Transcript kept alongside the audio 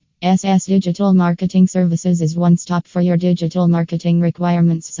SS Digital Marketing Services is one stop for your digital marketing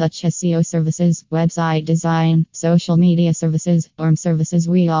requirements such as SEO services, website design, social media services, or services.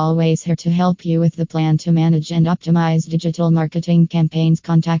 We always here to help you with the plan to manage and optimize digital marketing campaigns.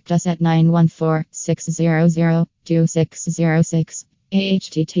 Contact us at 914-600-2606.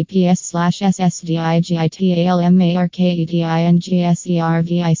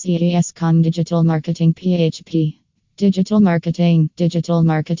 https://ssdigitalalmarketingservices.com Digital Marketing PHP. Digital marketing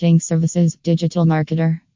services, digital marketer.